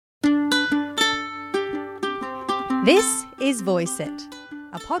This is Voice It,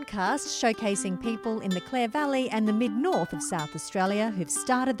 a podcast showcasing people in the Clare Valley and the mid-north of South Australia who've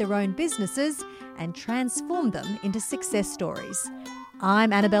started their own businesses and transformed them into success stories.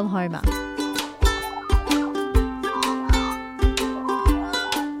 I'm Annabelle Homer.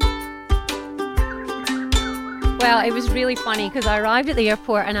 Well, it was really funny because I arrived at the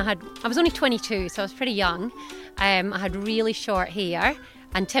airport and I was only 22, so I was pretty young. I had really short hair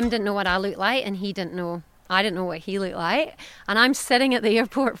and Tim didn't know what I looked like and I didn't know what he looked like. And I'm sitting at the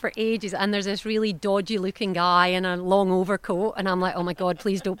airport for ages and there's this really dodgy looking guy in a long overcoat and I'm like, oh my God,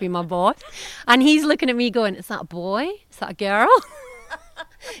 please don't be my boss. And he's looking at me going, is that a boy? Is that a girl?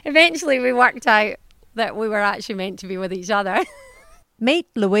 Eventually we worked out that we were actually meant to be with each other. Meet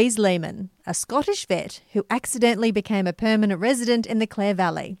Louise Lehman, a Scottish vet who accidentally became a permanent resident in the Clare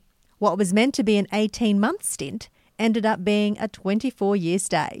Valley. What was meant to be an 18-month stint ended up being a 24-year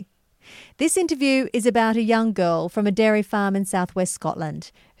stay. This interview is about a young girl from a dairy farm in southwest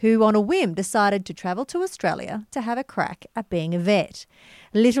Scotland who on a whim decided to travel to Australia to have a crack at being a vet.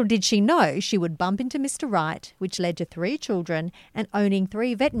 Little did she know she would bump into Mr. Right, which led to 3 children and owning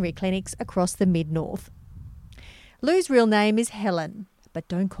 3 veterinary clinics across the mid-north. Lou's real name is Helen, but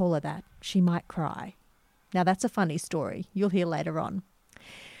don't call her that. She might cry. Now that's a funny story. You'll hear later on.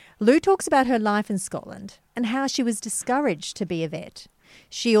 Lou talks about her life in Scotland and how she was discouraged to be a vet.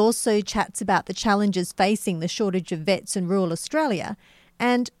 She also chats about the challenges facing the shortage of vets in rural Australia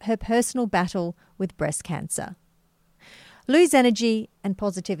and her personal battle with breast cancer. Lou's energy and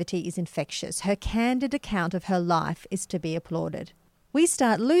positivity is infectious. Her candid account of her life is to be applauded. We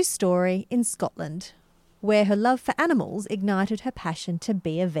start Lou's story in Scotland, where her love for animals ignited her passion to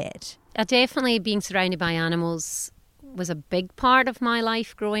be a vet. Definitely being surrounded by animals was a big part of my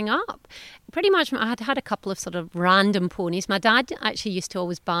life growing up. Pretty much I had a couple of sort of random ponies. My dad actually used to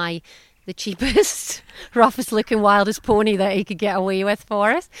always buy the cheapest, roughest looking, wildest pony that he could get away with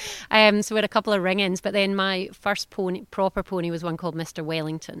for us. So we had a couple of ring-ins, but then my first proper pony was one called Mr.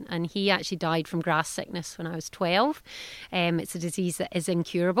 Wellington, and he actually died from grass sickness when I was 12. It's a disease that is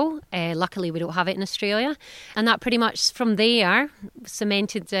incurable. Luckily we don't have it in Australia. And that pretty much from there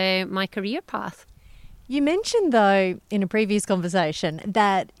cemented my career path. You mentioned, though, in a previous conversation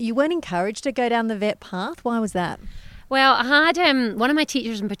that you weren't encouraged to go down the vet path. Why was that? Well, I had one of my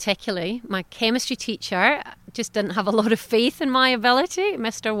teachers in particular, my chemistry teacher, just didn't have a lot of faith in my ability,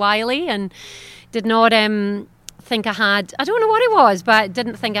 Mr. Wiley, and did not think I had, I don't know what it was, but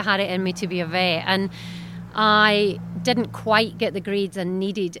didn't think I had it in me to be a vet. And I didn't quite get the grades I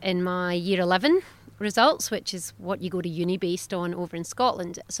needed in my year 11 results, which is what you go to uni based on over in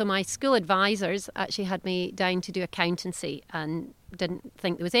Scotland. So my school advisors actually had me down to do accountancy and didn't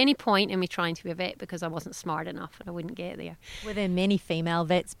think there was any point in me trying to be a vet because I wasn't smart enough and I wouldn't get there. Were there many female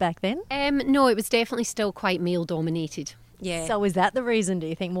vets back then? No, it was definitely still quite male dominated. Yeah. So is that the reason, do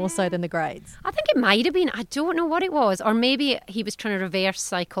you think, more so than the grades? I think it might have been. I don't know what it was. Or maybe he was trying to reverse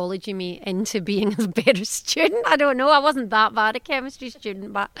psychology me into being a better student. I don't know. I wasn't that bad a chemistry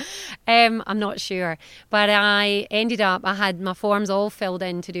student, but I'm not sure. But I had my forms all filled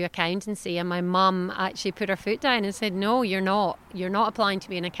in to do accountancy, and my mum actually put her foot down and said, no, you're not. You're not applying to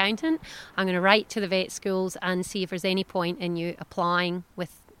be an accountant. I'm going to write to the vet schools and see if there's any point in you applying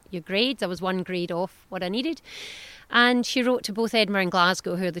with your grades. I was 1 grade off what I needed. And she wrote to both Edinburgh and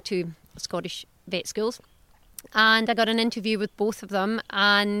Glasgow, who are the 2 Scottish vet schools. And I got an interview with both of them.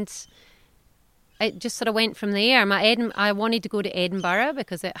 And it just sort of went from there. I wanted to go to Edinburgh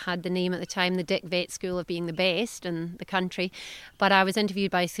because it had the name at the time, the Dick Vet School, of being the best in the country. But I was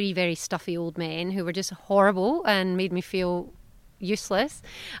interviewed by 3 very stuffy old men who were just horrible and made me feel useless.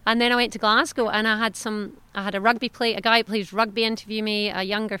 And then I went to Glasgow and I had a guy who plays rugby interview me, a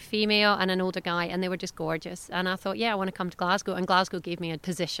younger female and an older guy, and they were just gorgeous. And I thought, yeah, I want to come to Glasgow, and Glasgow gave me a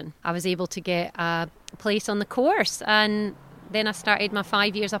position. I was able to get a place on the course, and then I started my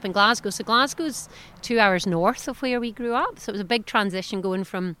 5 years up in Glasgow. So Glasgow's 2 hours north of where we grew up. So it was a big transition going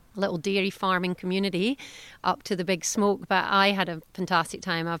from a little dairy farming community up to the big smoke. But I had a fantastic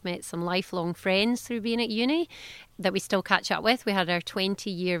time. I've met some lifelong friends through being at uni that we still catch up with. We had our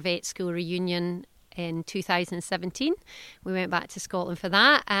 20-year vet school reunion in 2017. We went back to Scotland for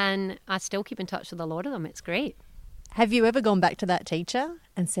that, and I still keep in touch with a lot of them. It's great. Have you ever gone back to that teacher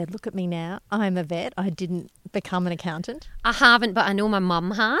and said, look at me now, I'm a vet, I didn't become an accountant? I haven't, but I know my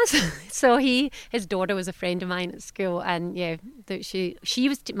mum has. So his daughter was a friend of mine at school, and yeah,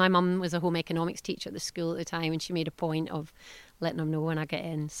 my mum was a home economics teacher at the school at the time, and she made a point of letting him know when I get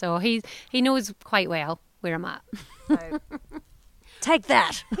in. So he knows quite well where I'm at. So, take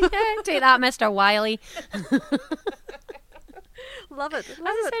that. Yeah, take that, Mr. Wiley. Love it. As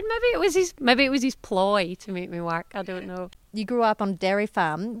I said, maybe it was his ploy to make me work. I don't know. You grew up on a dairy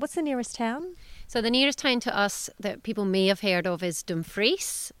farm. What's the nearest town? So the nearest town to us that people may have heard of is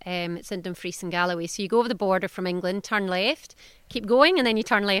Dumfries. It's in Dumfries and Galloway. So you go over the border from England, turn left, keep going, and then you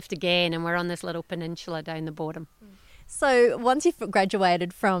turn left again, and we're on this little peninsula down the bottom. So once you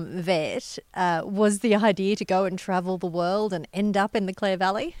graduated from vet, was the idea to go and travel the world and end up in the Clare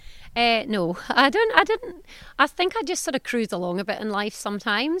Valley? No, I didn't. I think I just sort of cruised along a bit in life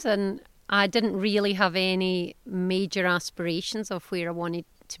sometimes, and I didn't really have any major aspirations of where I wanted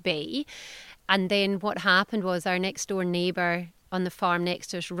to be. And then what happened was our next door neighbour on the farm next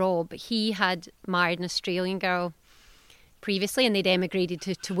to us, Rob, he had married an Australian girl previously, and they'd emigrated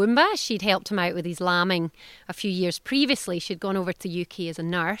to Toowoomba. She'd helped him out with his lambing a few years previously. She'd gone over to the UK as a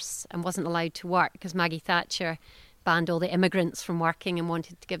nurse and wasn't allowed to work because Maggie Thatcher banned all the immigrants from working and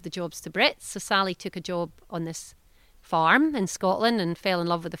wanted to give the jobs to Brits. So Sally took a job on this farm in Scotland and fell in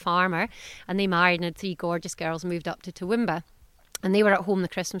love with the farmer, and they married and had 3 gorgeous girls and moved up to Toowoomba. And they were at home the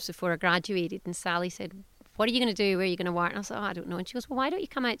Christmas before I graduated, and Sally said, what are you going to do? Where are you going to work? And I said, I don't know. And she goes, well, why don't you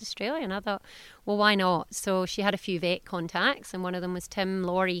come out to Australia? And I thought, well, why not? So she had a few vet contacts, and one of them was Tim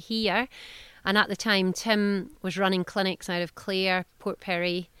Laurie here. And at the time, Tim was running clinics out of Clare, Port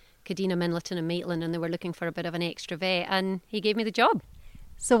Perry, Kadina, Minleton and Maitland, and they were looking for a bit of an extra vet, and he gave me the job.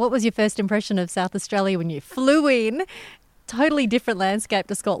 So what was your first impression of South Australia when you flew in? Totally different landscape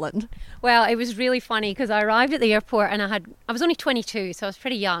to Scotland. Well, it was really funny because I arrived at the airport and I was only 22, so I was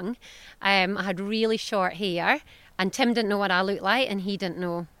pretty young. I had really short hair, and Tim didn't know what I looked like, and I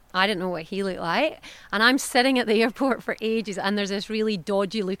didn't know what he looked like. And I'm sitting at the airport for ages, and there's this really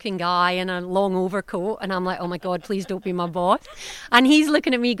dodgy looking guy in a long overcoat, and I'm like, oh my God, please don't be my boss. And he's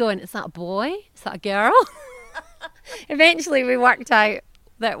looking at me going, is that a boy? Is that a girl? Eventually we worked out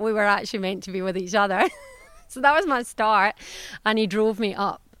that we were actually meant to be with each other. So that was my start, and he drove me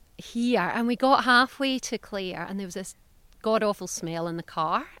up here, and we got halfway to Clare, and there was this god-awful smell in the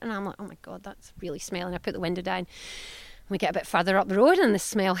car, and I'm like, oh my God, that's really smelling. I put the window down. We get a bit further up the road and the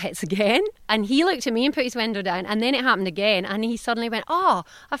smell hits again, and he looked at me and put his window down, and then it happened again, and he suddenly went, oh,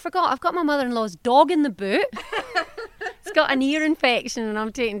 I forgot, I've got my mother-in-law's dog in the boot. It's got an ear infection and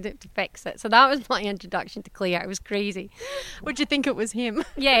I'm taking it to fix it. So that was my introduction to Clare. It was crazy. Would you think it was him?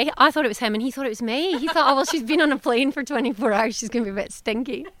 Yeah, I thought it was him, and he thought it was me. He thought, oh, well, she's been on a plane for 24 hours. She's going to be a bit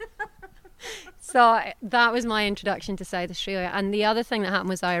stinky. So that was my introduction to South Australia. And the other thing that happened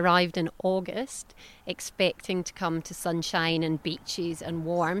was I arrived in August expecting to come to sunshine and beaches and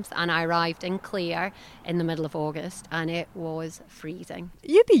warmth, and I arrived in Clare in the middle of August, and it was freezing.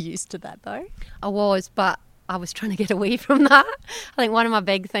 You'd be used to that though. I was, but I was trying to get away from that. I think one of my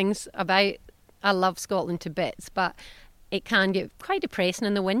big things I love Scotland to bits, but it can get quite depressing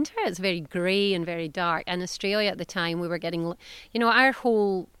in the winter. It's very grey and very dark. And Australia at the time, we were getting, our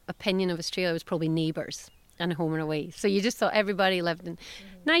whole opinion of Australia was probably neighbours and home and away. So you just thought everybody lived in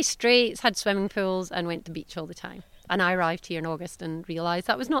nice streets, had swimming pools and went to the beach all the time. And I arrived here in August and realised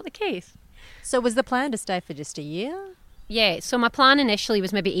that was not the case. So was the plan to stay for just a year? Yeah, so my plan initially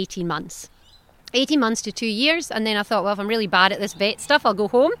was maybe 18 months. 18 months to 2 years, and then I thought, well, if I'm really bad at this vet stuff, I'll go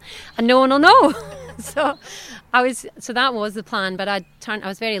home and no one will know. So that was the plan, but I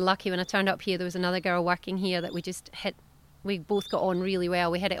was very lucky when I turned up here. There was another girl working here that we both got on really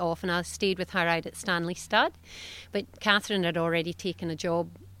well. We hit it off, and I stayed with her out at Stanley Stud. But Catherine had already taken a job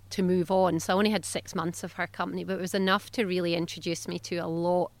to move on, so I only had 6 months of her company, but it was enough to really introduce me to a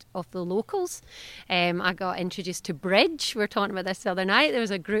lot of the locals. I got introduced to bridge. We were talking about this the other night. There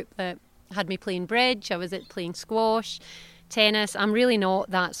was a group that had me playing bridge. I was playing squash, tennis. I'm really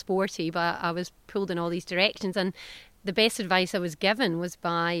not that sporty, but I was pulled in all these directions. And the best advice I was given was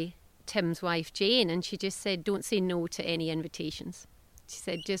by Tim's wife, Jane, and she just said, don't say no to any invitations. She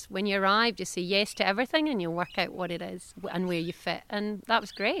said, just when you arrive, just say yes to everything and you'll work out what it is and where you fit. And that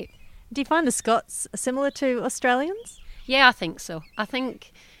was great. Do you find the Scots similar to Australians? Yeah, I think so. I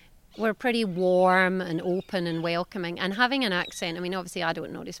think we're pretty warm and open and welcoming, and having an accent, obviously I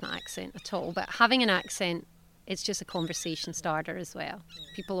don't notice my accent at all, but having an accent, it's just a conversation starter as well.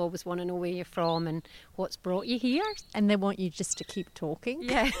 People always want to know where you're from and what's brought you here. And they want you just to keep talking?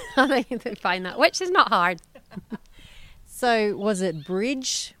 Yeah, I think they find that, which is not hard. So was it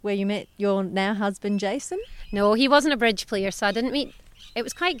bridge where you met your now husband, Jason? No, he wasn't a bridge player, so it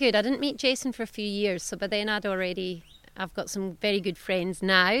was quite good. I didn't meet Jason for a few years, so by then I've got some very good friends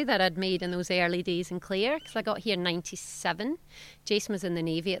now that I'd made in those early days in Clare, because I got here in 97. Jason was in the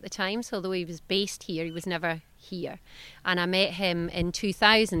Navy at the time, so although he was based here, he was never here. And I met him in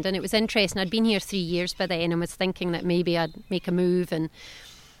 2000, and it was interesting. I'd been here 3 years by then and was thinking that maybe I'd make a move and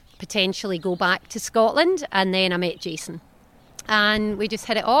potentially go back to Scotland, and then I met Jason. and we just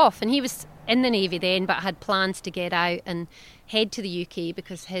hit it off. And he was in the Navy then, but had plans to get out and head to the UK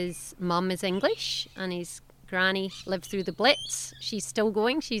because his mum is English and his granny lived through the Blitz. She's still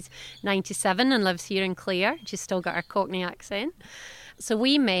going. She's 97 and lives here in Clare. She's still got her Cockney accent. So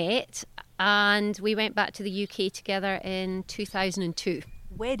we met and we went back to the UK together in 2002.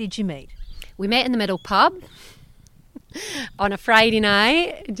 Where did you meet? We met in the Middle Pub on a Friday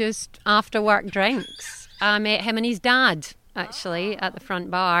night, just after work drinks. I met him and his dad, actually, at the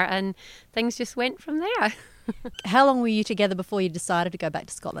front bar, and things just went from there. How long were you together before you decided to go back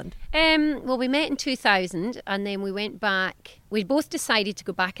to Scotland? Well, we met in 2000, and then we went back. We both decided to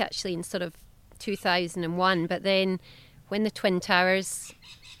go back, actually, in sort of 2001, but then when the Twin Towers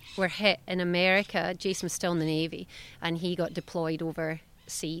were hit in America, Jason was still in the Navy, and he got deployed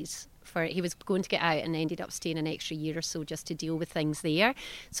overseas. He was going to get out and ended up staying an extra year or so just to deal with things there.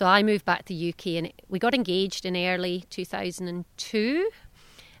 So I moved back to the UK and we got engaged in early 2002,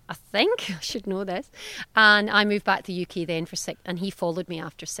 I think. I should know this. And I moved back to the UK then and he followed me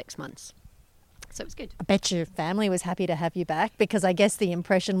after 6 months. So it was good. I bet your family was happy to have you back because I guess the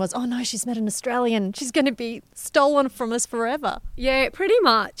impression was, oh no, she's met an Australian. She's going to be stolen from us forever. Yeah, pretty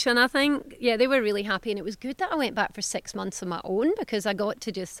much. And I think, they were really happy. And it was good that I went back for 6 months on my own because I got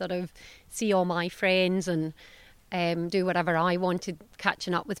to just sort of see all my friends and do whatever I wanted,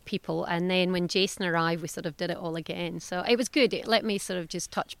 catching up with people. And then when Jason arrived, we sort of did it all again. So it was good. It let me sort of just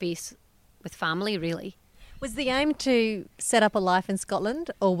touch base with family, really. Was the aim to set up a life in Scotland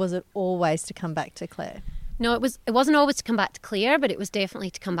or was it always to come back to Clare? No, it wasn't always to come back to Clare, but it was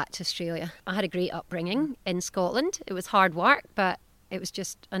definitely to come back to Australia. I had a great upbringing in Scotland. It was hard work, but it was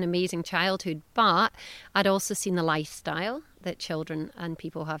just an amazing childhood. But I'd also seen the lifestyle that children and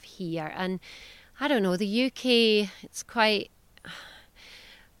people have here. And I don't know, the UK, it's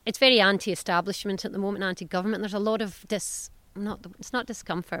very anti-establishment at the moment, anti-government. There's a lot of it's not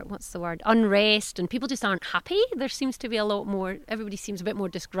discomfort, what's the word? Unrest, and people just aren't happy. There seems to be a lot more, everybody seems a bit more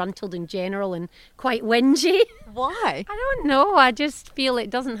disgruntled in general and quite whingy. Why? I don't know, I just feel it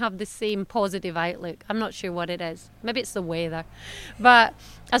doesn't have the same positive outlook. I'm not sure what it is. Maybe it's the weather. But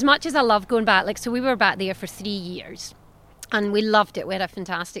as much as I love going back, so we were back there for 3 years and we loved it. We had a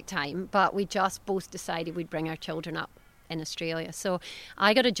fantastic time, but we just both decided we'd bring our children up in Australia. So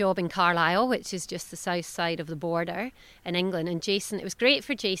I got a job in Carlisle, which is just the south side of the border in England. And Jason, it was great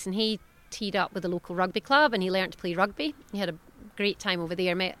for Jason. He teed up with a local rugby club and he learnt to play rugby. He had a great time over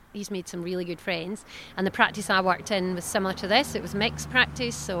there. He's made some really good friends. And the practice I worked in was similar to this. It was mixed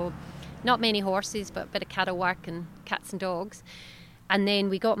practice, so not many horses, but a bit of cattle work and cats and dogs. And then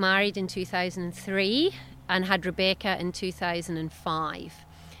we got married in 2003 and had Rebecca in 2005.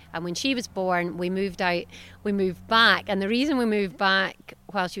 And when she was born, we moved back. And the reason we moved back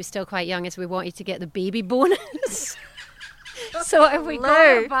while she was still quite young is we wanted to get the baby bonus. So if we got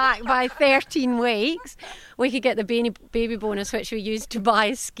her back by 13 weeks, we could get the baby bonus, which we used to buy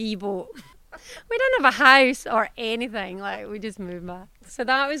a ski boat. We didn't have a house or anything. We just moved back. So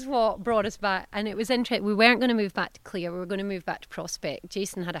that was what brought us back. And it was interesting. We weren't going to move back to Clare. We were going to move back to Prospect.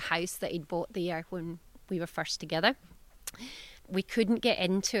 Jason had a house that he'd bought there when we were first together. We couldn't get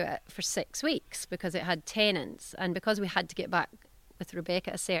into it for 6 weeks because it had tenants. And because we had to get back with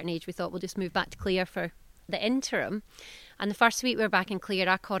Rebecca at a certain age, we thought we'll just move back to Clare for the interim. And the first week we were back in Clare,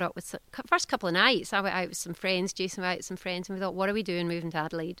 I caught up with first couple of nights. I went out with some friends, Jason went out with some friends, and we thought, what are we doing moving to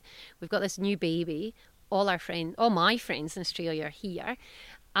Adelaide? We've got this new baby. All my friends in Australia are here.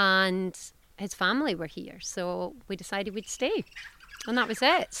 And his family were here. So we decided we'd stay. And that was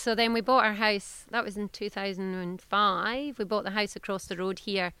it. So then we bought our house. That was in 2005. We bought the house across the road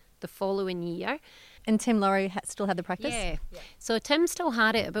here the following year. And Tim Laurie still had the practice? Yeah. So Tim still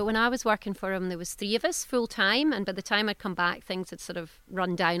had it, but when I was working for him, there was 3 of us full time. And by the time I'd come back, things had sort of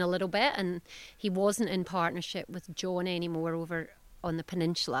run down a little bit. And he wasn't in partnership with John anymore over on the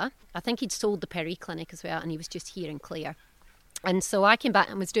peninsula. I think he'd sold the Perry Clinic as well, and he was just here in Clare. And so I came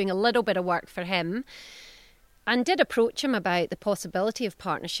back and was doing a little bit of work for him. And did approach him about the possibility of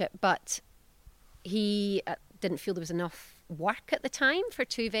partnership, but he didn't feel there was enough work at the time for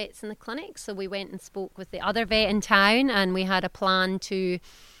 2 vets in the clinic. So we went and spoke with the other vet in town and we had a plan to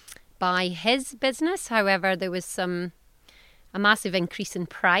buy his business. However, there was a massive increase in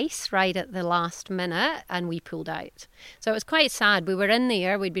price right at the last minute and we pulled out. So it was quite sad. We were in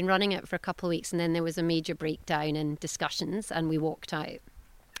there, we'd been running it for a couple of weeks and then there was a major breakdown in discussions and we walked out.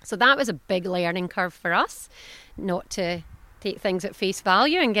 So that was a big learning curve for us, not to take things at face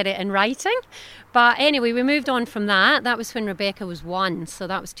value and get it in writing. But anyway, we moved on from that. That was when Rebecca was 1, so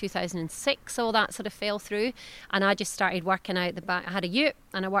that was 2006. All that sort of fell through. And I just started working out the back. I had a ute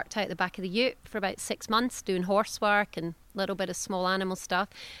and I worked out the back of the ute for about 6 months doing horse work and little bit of small animal stuff.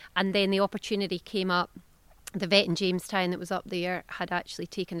 And then the opportunity came up. The vet in Jamestown that was up there had actually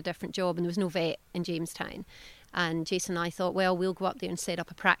taken a different job, and there was no vet in Jamestown. And Jason and I thought, well, we'll go up there and set up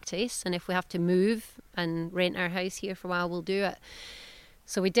a practice, and if we have to move and rent our house here for a while, we'll do it.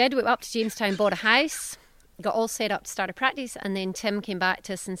 So we did. We went up to Jamestown, bought a house, got all set up to start a practice, and then Tim came back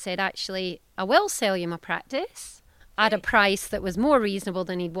to us and said, actually, I will sell you my practice at a price that was more reasonable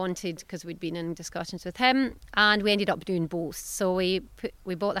than he'd wanted, because we'd been in discussions with him, and we ended up doing both. So we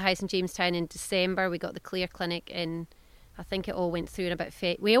bought the house in Jamestown in December. We got the Clare clinic in, I think it all went through in about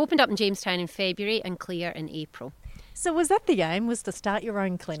we opened up in Jamestown in February and Clare in April. So was that the aim, was to start your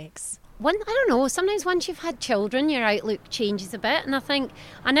own clinics? I don't know, sometimes once you've had children, your outlook changes a bit, and I think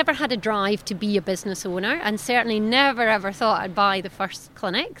I never had a drive to be a business owner, and certainly never ever thought I'd buy the first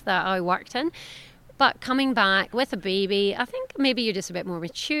clinic that I worked in. But coming back with a baby, I think maybe you're just a bit more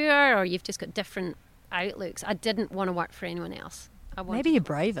mature, or you've just got different outlooks. I didn't want to work for anyone else. Maybe you're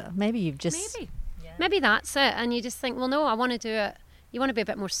braver. Maybe you've just... Maybe that's it. And you just think, well, no, I want to do it. You want to be a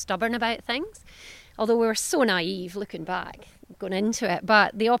bit more stubborn about things. Although we were so naive looking back, going into it.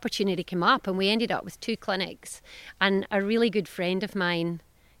 But the opportunity came up, and we ended up with 2 clinics. And a really good friend of mine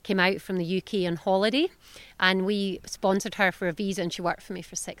came out from the UK on holiday, and we sponsored her for a visa, and she worked for me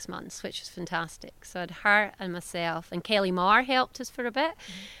for 6 months, which was fantastic. So I had her and myself, and Kelly Marr helped us for a bit.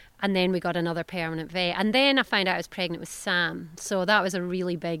 And then we got another permanent vet. And then I found out I was pregnant with Sam. So that was a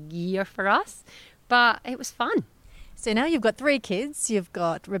really big year for us. But it was fun. So now you've got 3 kids. You've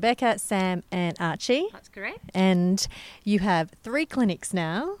got Rebecca, Sam and Archie. That's correct. And you have 3 clinics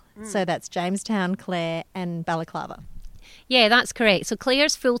now. So that's Jamestown, Clare and Balaclava. Yeah, that's correct. So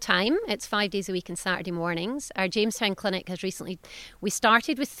Clare's full-time. It's 5 days a week and Saturday mornings. Our Jamestown clinic has recently... We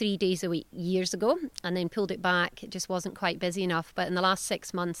started with 3 days a week years ago and then pulled it back. It just wasn't quite busy enough. But in the last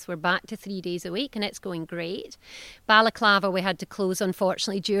 6 months, we're back to 3 days a week, and it's going great. Balaclava, we had to close,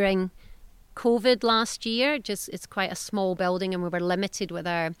 unfortunately, during COVID last year. Just it's quite a small building, and we were limited with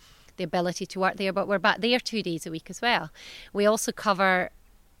the ability to work there. But we're back there 2 days a week as well. We also cover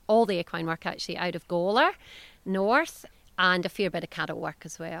all the equine work, actually, out of Gawler, North, and a fair bit of cattle work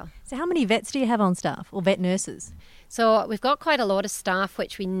as well. So how many vets do you have on staff, or vet nurses? So we've got quite a lot of staff,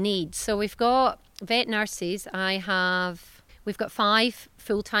 which we need. So we've got vet nurses. We've got 5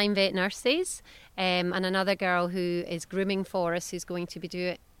 full-time vet nurses, and another girl who is grooming for us, who's going to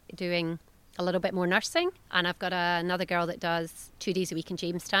be doing a little bit more nursing. And I've got another girl that does 2 days a week in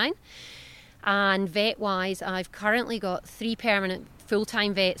Jamestown. And vet-wise, I've currently got 3 permanent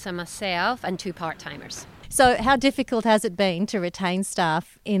full-time vets and myself, and 2 part-timers. So how difficult has it been to retain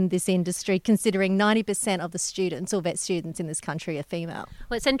staff in this industry, considering 90% of the students or vet students in this country are female?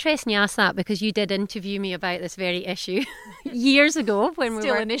 Well, it's interesting you ask that, because you did interview me about this very issue years ago when we were...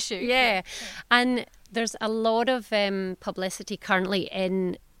 Still an issue. Yeah. And there's a lot of publicity currently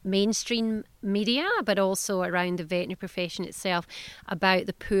in mainstream media, but also around the veterinary profession itself, about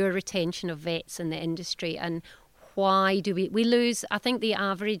the poor retention of vets in the industry, and why do we lose. I think the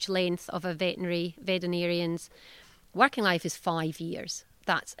average length of a veterinarian's working life is 5 years.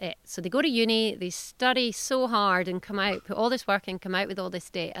 That's it. So they go to uni, they study so hard and come out, put all this work in, come out with all this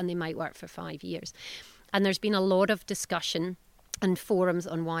debt, and they might work for 5 years. And there's been a lot of discussion and forums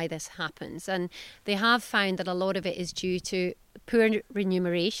on why this happens. And they have found that a lot of it is due to poor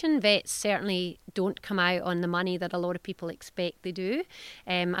remuneration. Vets certainly don't come out on the money that a lot of people expect they do.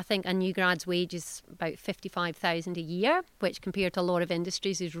 I think a new grad's wage is about $55,000 a year, which compared to a lot of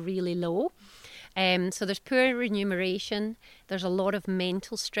industries is really low. So there's poor remuneration. There's a lot of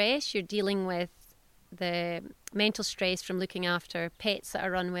mental stress. You're dealing with the mental stress from looking after pets that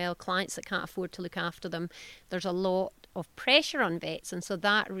are unwell, clients that can't afford to look after them. There's a lot of pressure on vets, and so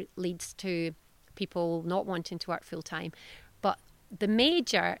that leads to people not wanting to work full time. But the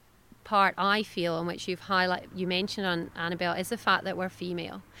major part, I feel, in which you mentioned on Annabelle, is the fact that we're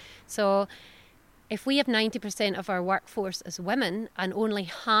female. So if we have 90% of our workforce as women, and only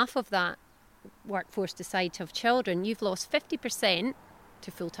half of that workforce decide to have children, you've lost 50%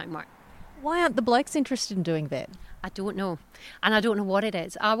 to full-time work. Why aren't the blokes interested in doing vet? I don't know. And I don't know what it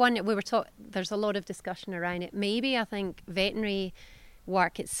is. There's a lot of discussion around it. Maybe I think veterinary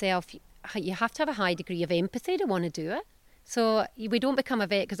work itself, you have to have a high degree of empathy to want to do it. So we don't become a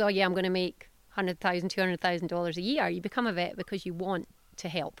vet because, I'm going to make $100,000, $200,000 a year. You become a vet because you want to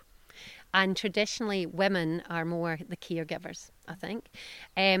help. And traditionally, women are more the caregivers, I think.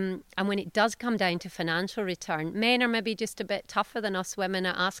 And when it does come down to financial return, men are maybe just a bit tougher than us women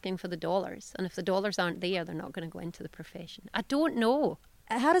at asking for the dollars. And if the dollars aren't there, they're not going to go into the profession. I don't know.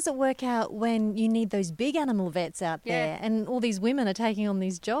 How does it work out when you need those big animal vets out there and all these women are taking on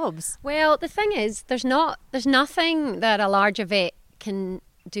these jobs? Well, the thing is, there's nothing that a larger vet can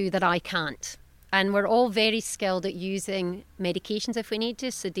do that I can't. And we're all very skilled at using medications if we need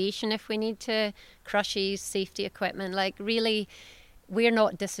to, sedation if we need to, crushes, safety equipment. Like, really, we're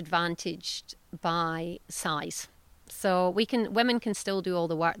not disadvantaged by size. So women can still do all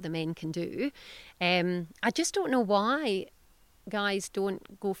the work the men can do. I just don't know why guys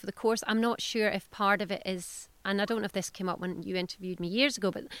don't go for the course. I'm not sure if part of it is, and I don't know if this came up when you interviewed me years ago,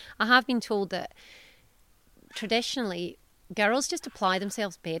 but I have been told that traditionally girls just apply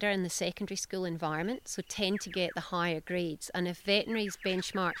themselves better in the secondary school environment, so tend to get the higher grades. And if veterinary's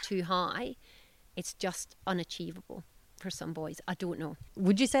benchmark too high, it's just unachievable for some boys. I don't know.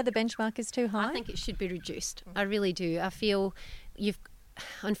 Would you say the benchmark is too high? I think it should be reduced. I really do. I feel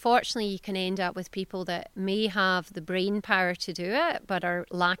unfortunately, you can end up with people that may have the brain power to do it, but are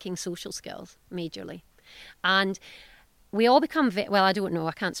lacking social skills majorly. And we all become well, I don't know,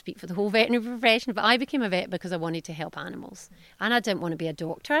 I can't speak for the whole veterinary profession, but I became a vet because I wanted to help animals. And I didn't want to be a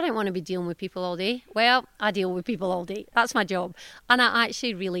doctor. I didn't want to be dealing with people all day. Well, I deal with people all day. That's my job. And I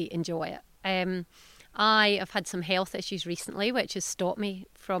actually really enjoy it. I have had some health issues recently, which has stopped me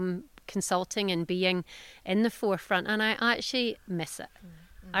from consulting and being in the forefront, and I actually miss it.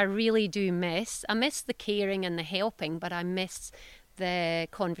 I really do I miss the caring and the helping, but I miss the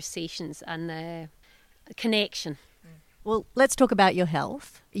conversations and the connection. Well, let's talk about your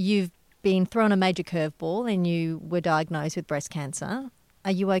health. You've been thrown a major curveball and you were diagnosed with breast cancer.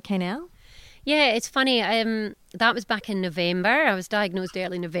 Are you okay now? Yeah, it's funny. That was back in November. I was diagnosed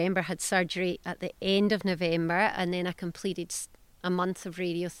early November, had surgery at the end of November, and then I completed a month of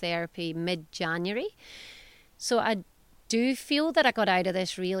radiotherapy mid-January. So I do feel that I got out of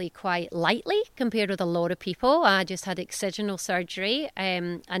this really quite lightly compared with a lot of people. I just had excisional surgery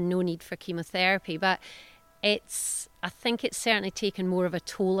and no need for chemotherapy. But I think it's certainly taken more of a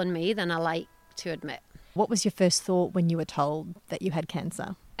toll on me than I like to admit. What was your first thought when you were told that you had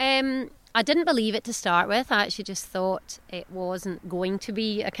cancer? I didn't believe it to start with. I actually just thought it wasn't going to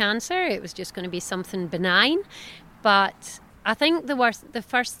be a cancer. It was just going to be something benign. But I think the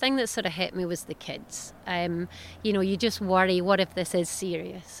first thing that sort of hit me was the kids. You just worry, what if this is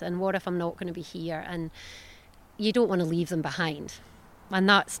serious? And what if I'm not going to be here? And you don't want to leave them behind. And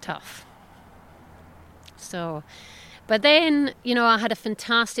that's tough. So, but then, I had a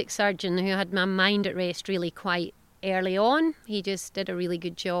fantastic surgeon who had my mind at rest really quite early on. He just did a really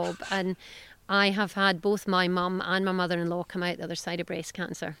good job. And I have had both my mum and my mother-in-law come out the other side of breast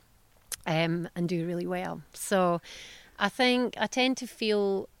cancer and do really well. So I think I tend to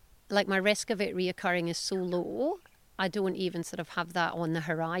feel like my risk of it reoccurring is so low, I don't even sort of have that on the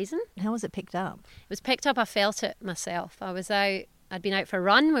horizon. How was it picked up? It was picked up, I felt it myself. I'd been out for a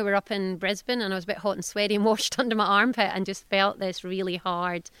run. We were up in Brisbane and I was a bit hot and sweaty and washed under my armpit and just felt this really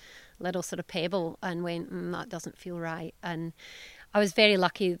hard little sort of pebble and went, that doesn't feel right. And I was very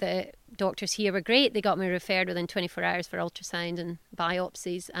lucky. The doctors here were great. They got me referred within 24 hours for ultrasound and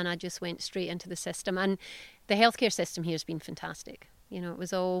biopsies, and I just went straight into the system. And the healthcare system here has been fantastic. It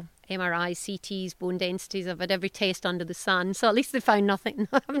was all MRIs, CTs, bone densities. I've had every test under the sun. So at least they found nothing.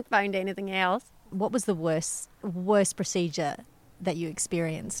 I haven't found anything else. What was the worst procedure that you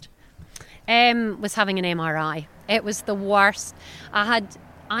experienced? Was having an MRI. It was the worst. I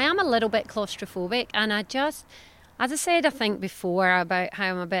am a little bit claustrophobic, and I just, as I said, I think before about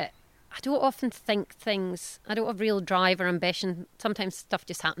how I don't often think things. I don't have real drive or ambition. Sometimes stuff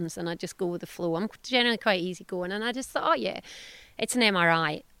just happens and I just go with the flow. I'm generally quite easygoing, and I just thought, it's an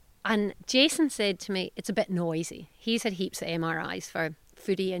MRI. And Jason said to me, it's a bit noisy. He's had heaps of MRIs for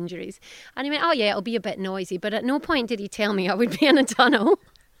foodie injuries. And he went, it'll be a bit noisy. But at no point did he tell me I would be in a tunnel,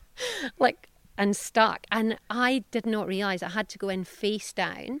 and stuck. And I did not realise I had to go in face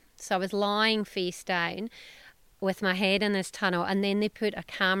down. So I was lying face down with my head in this tunnel, and then they put a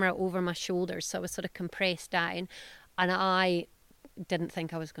camera over my shoulders, so I was sort of compressed down, and I didn't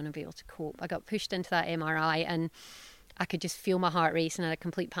think I was going to be able to cope. I got pushed into that MRI and I could just feel my heart racing, and had a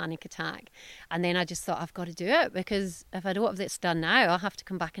complete panic attack. And then I just thought, I've got to do it, because if I don't have this done now, I'll have to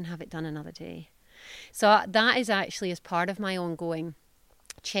come back and have it done another day. So that is actually, as part of my ongoing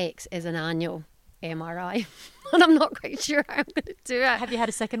checks, is an annual MRI. And I'm not quite sure how I'm going to do it. Have you had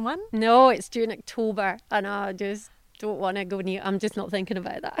a second one? No, it's due in October, and I just don't want to go near. I'm just not thinking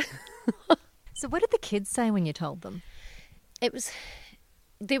about that. So what did the kids say when you told them?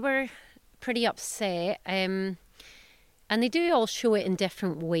 They were pretty upset, and they do all show it in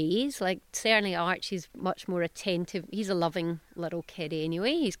different ways. Like, certainly Archie's much more attentive. He's a loving little kid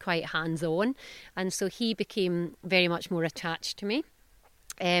anyway. He's quite hands-on, and so he became very much more attached to me.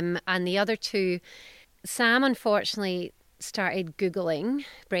 And the other two, Sam unfortunately started Googling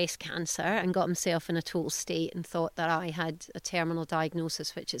breast cancer and got himself in a total state and thought that I had a terminal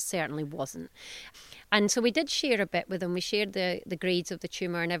diagnosis, which it certainly wasn't. And so we did share a bit with him. We shared the grades of the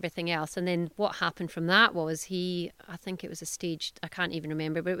tumour and everything else. And then what happened from that was I think it was a stage, I can't even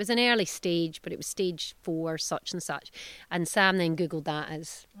remember, but it was an early stage, but it was stage 4, such and such. And Sam then Googled that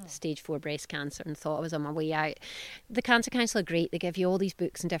as stage 4 breast cancer and thought I was on my way out. The cancer counsellor are great. They give you all these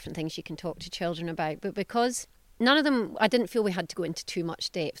books and different things you can talk to children about. But because none of them, I didn't feel we had to go into too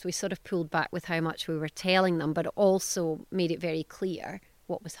much depth. We sort of pulled back with how much we were telling them, but also made it very clear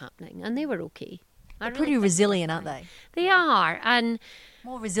what was happening. And they were okay. They're pretty resilient, aren't they? They are. And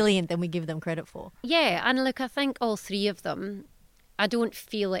more resilient than we give them credit for. Yeah. And look, I think all 3 of them, I don't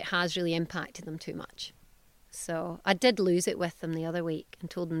feel it has really impacted them too much. So I did lose it with them the other week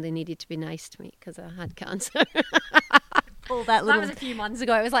and told them they needed to be nice to me because I had cancer. That was a few months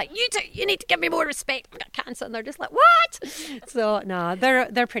ago. I was like, you need to give me more respect. I've got cancer. And they're just like, what? So no,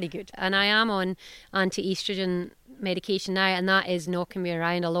 they're pretty good. And I am on anti-estrogen medication now, and that is knocking me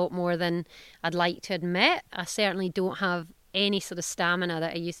around a lot more than I'd like to admit. I certainly don't have any sort of stamina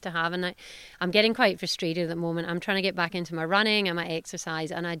that I used to have, and I'm getting quite frustrated at the moment. I'm trying to get back into my running and my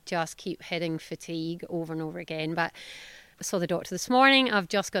exercise, and I just keep hitting fatigue over and over again. But I saw the doctor this morning. I've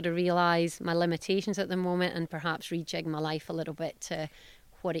just got to realise my limitations at the moment and perhaps rejig my life a little bit to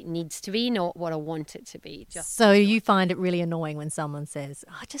what it needs to be, not what I want it to be. So you find it really annoying when someone says,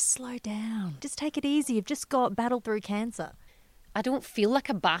 just slow down, just take it easy, you've just battled through cancer. I don't feel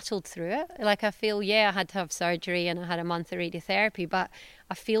like I battled through it. Like I feel, I had to have surgery and I had a month of radiotherapy, but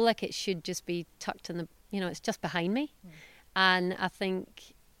I feel like it should just be tucked in the, it's just behind me. And I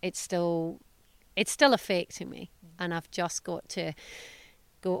think it's still affecting me. And I've just got to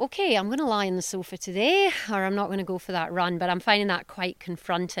go, okay, I'm going to lie on the sofa today, or I'm not going to go for that run. But I'm finding that quite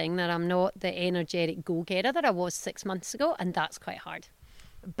confronting, that I'm not the energetic go-getter that I was 6 months ago, and that's quite hard.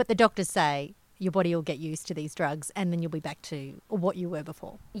 But the doctors say your body will get used to these drugs and then you'll be back to what you were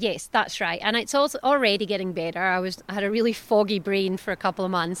before. Yes, that's right. And it's also already getting better. I had a really foggy brain for a couple of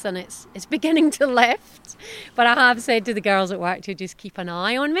months, and it's beginning to lift. But I have said to the girls at work to just keep an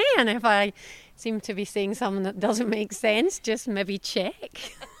eye on me, and if I seem to be saying something that doesn't make sense, just maybe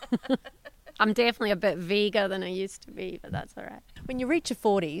check. I'm definitely a bit vaguer than I used to be, but that's all right. When you reach your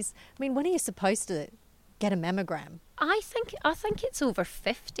 40s, when are you supposed to get a mammogram? I think it's over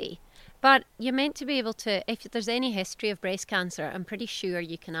 50. But you're meant to be able to, if there's any history of breast cancer, I'm pretty sure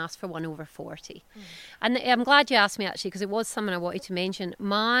you can ask for one over 40. And I'm glad you asked me, actually, because it was something I wanted to mention.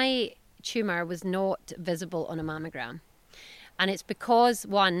 My tumour was not visible on a mammogram. And it's because,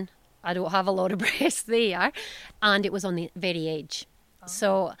 one, I don't have a lot of breasts there, and it was on the very edge.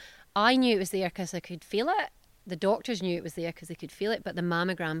 So I knew it was there because I could feel it. The doctors knew it was there because they could feel it, but the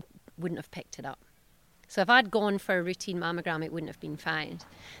mammogram wouldn't have picked it up. So if I'd gone for a routine mammogram, it wouldn't have been found.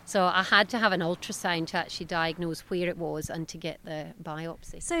 So I had to have an ultrasound to actually diagnose where it was and to get the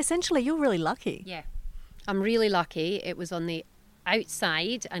biopsy. So essentially, you're really lucky. Yeah, I'm really lucky. It was on the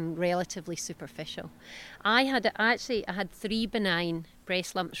outside and relatively superficial. I had 3 benign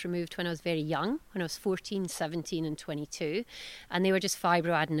breast lumps removed when I was very young, when I was 14, 17 and 22, and they were just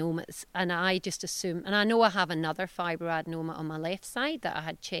fibroadenomas. And I just assumed, and I know I have another fibroadenoma on my left side that I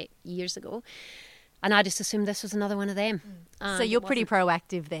had checked years ago, and I just assumed this was another one of them. So you're pretty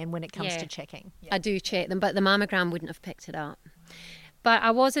proactive then when it comes to checking. I do check them, but the mammogram wouldn't have picked it up. But I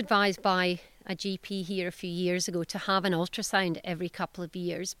was advised by a GP here a few years ago to have an ultrasound every couple of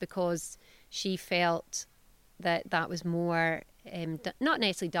years because she felt that was more, not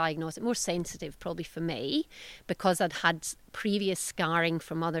necessarily diagnostic, more sensitive probably for me, because I'd had previous scarring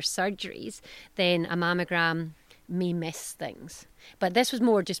from other surgeries. Then a mammogram may miss things. But this was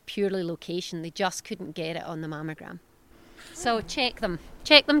more just purely location. They just couldn't get it on the mammogram. So check them.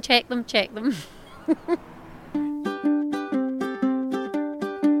 Check them, check them, check them.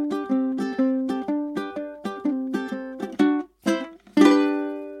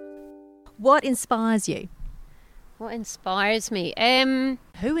 What inspires you? What inspires me?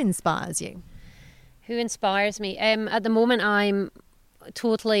 Who inspires you? Who inspires me? At the moment, I'm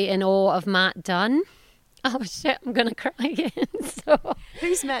totally in awe of Matt Dunn. Oh shit, I'm going to cry again.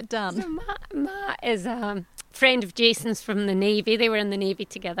 Who's Matt Dunn? So Matt is a friend of Jason's from the Navy. They were in the Navy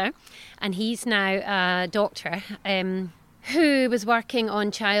together. And he's now a doctor who was working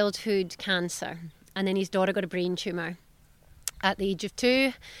on childhood cancer. And then his daughter got a brain tumour at the age of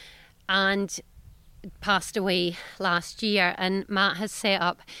 2 and passed away last year. And Matt has set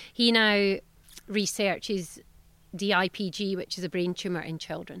up, he now researches DIPG, which is a brain tumour in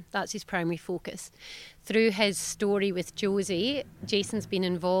children. That's his primary focus. Through his story with Josie, Jason's been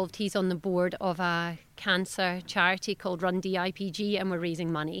involved. He's on the board of a cancer charity called Run DIPG, and we're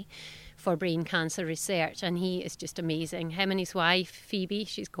raising money for brain cancer research. And he is just amazing. Him and his wife, Phoebe,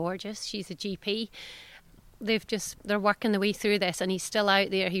 she's gorgeous. She's a GP. They're working their way through this, and he's still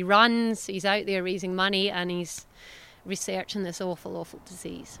out there. He runs, he's out there raising money, and he's researching this awful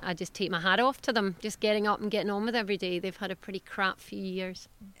disease. I just take my hat off to them, just getting up and getting on with every day. They've had a pretty crap few years.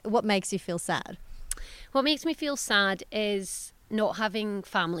 What makes you feel sad? What makes me feel sad is not having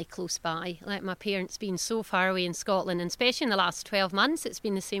family close by. Like my parents being so far away in Scotland, and especially in the last 12 months, it's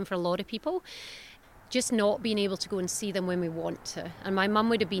been the same for a lot of people. Just not being able to go and see them when we want to. And my mum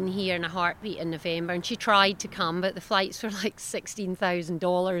would have been here in a heartbeat in November, and she tried to come, but the flights were like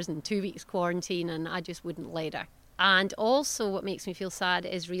 $16,000 and 2 weeks quarantine, and I just wouldn't let her. And also what makes me feel sad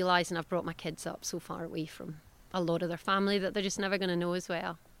is realising I've brought my kids up so far away from a lot of their family that they're just never going to know as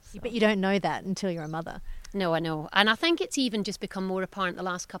well. So. But you don't know that until you're a mother. No, I know. And I think it's even just become more apparent the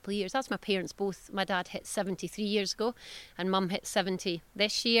last couple of years. That's my parents both. My dad hit 73 years ago and mum hit 70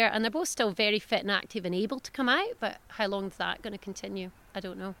 this year. And they're both still very fit and active and able to come out. But how long is that going to continue? I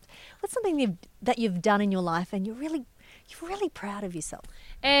don't know. What's something that you've done in your life and you're really proud of yourself?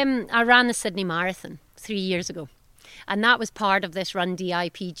 I ran the Sydney Marathon 3 years ago. And that was part of this Run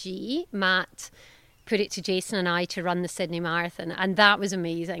DIPG. Matt put it to Jason and I to run the Sydney Marathon, and that was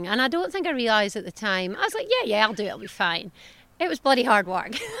amazing. And I don't think I realised at the time. I was like, yeah, I'll do it, it'll be fine. It was bloody hard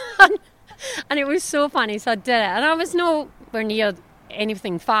work. And it was so funny, so I did it. And I was nowhere near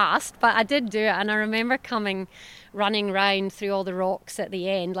anything fast, but I did do it. And I remember running round through all the rocks at the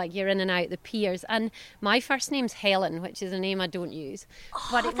end, like you're in and out the piers. And my first name's Helen, which is a name I don't use. Oh,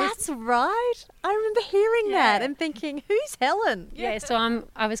 but that's right. I remember hearing that and thinking, who's Helen? Yeah, so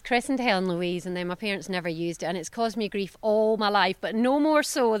I was christened Helen Louise, and then my parents never used it, and it's caused me grief all my life, but no more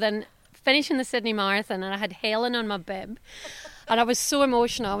so than finishing the Sydney Marathon, and I had Helen on my bib. And I was so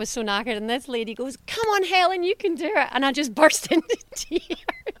emotional, I was so knackered, and this lady goes, "Come on, Helen, you can do it." And I just burst into tears.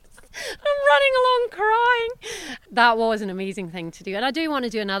 I'm running along crying. That was an amazing thing to do. And I do want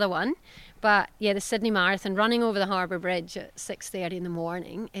to do another one. But yeah, the Sydney Marathon, running over the Harbour Bridge at 6:30 in the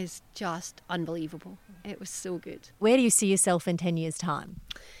morning is just unbelievable. It was so good. Where do you see yourself in 10 years' time?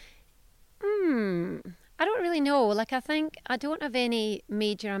 I don't really know. Like, I think I don't have any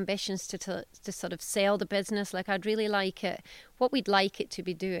major ambitions to sort of sell the business. Like, I'd really like it. What we'd like it to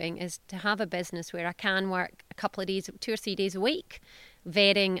be doing is to have a business where I can work a couple of days, 2 or 3 days a week,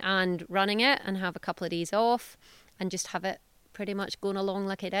 vetting and running it, and have a couple of days off, and just have it pretty much going along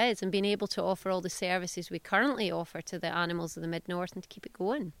like it is, and being able to offer all the services we currently offer to the animals of the Mid-North and to keep it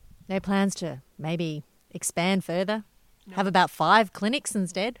going. No plans to maybe expand further? No. Have about 5 clinics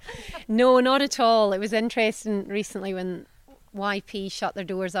instead? No, not at all. It was interesting recently when YP shut their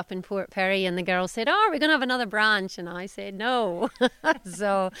doors up in Port Perry, and the girls said, "Oh, we're going to have another branch," and I said no.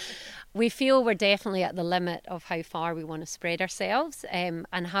 So we feel we're definitely at the limit of how far we want to spread ourselves, and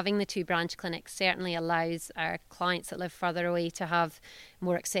having the 2 branch clinics certainly allows our clients that live further away to have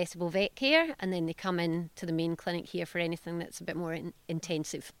more accessible vet care, and then they come in to the main clinic here for anything that's a bit more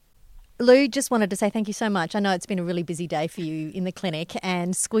intensive. Lou, just wanted to say thank you so much. I know it's been a really busy day for you in the clinic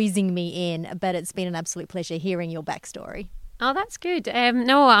and squeezing me in, but it's been an absolute pleasure hearing your backstory. Oh, that's good.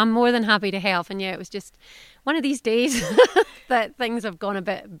 No, I'm more than happy to help. And yeah, it was just one of these days that things have gone a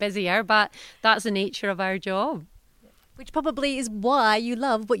bit busier, but that's the nature of our job. Which probably is why you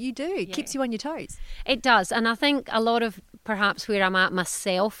love what you do. It keeps you on your toes. It does. And I think a lot of perhaps where I'm at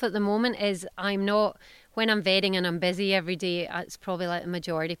myself at the moment is I'm not, when I'm vetting and I'm busy every day, it's probably like the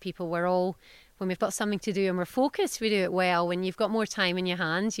majority of people. We're all, when we've got something to do and we're focused, we do it well. When you've got more time in your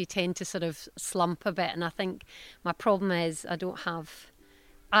hands, you tend to sort of slump a bit. And I think my problem is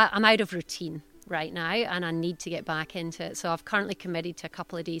I'm out of routine right now, and I need to get back into it. So I've currently committed to a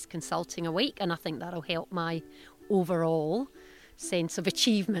couple of days consulting a week, and I think that'll help my overall sense of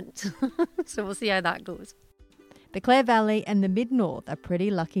achievement. So we'll see how that goes. The Clare Valley and the Mid-North are pretty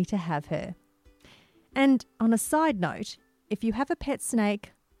lucky to have her. And on a side note, if you have a pet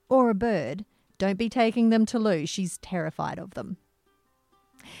snake or a bird, don't be taking them to Lou. She's terrified of them.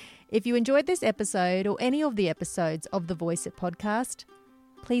 If you enjoyed this episode or any of the episodes of the Voice It podcast,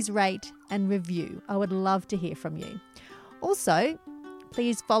 please rate and review. I would love to hear from you. Also,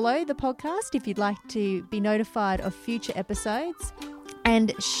 please follow the podcast if you'd like to be notified of future episodes,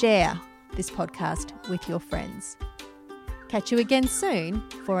 and share this podcast with your friends. Catch you again soon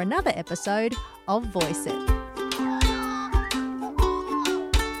for another episode of Voice It.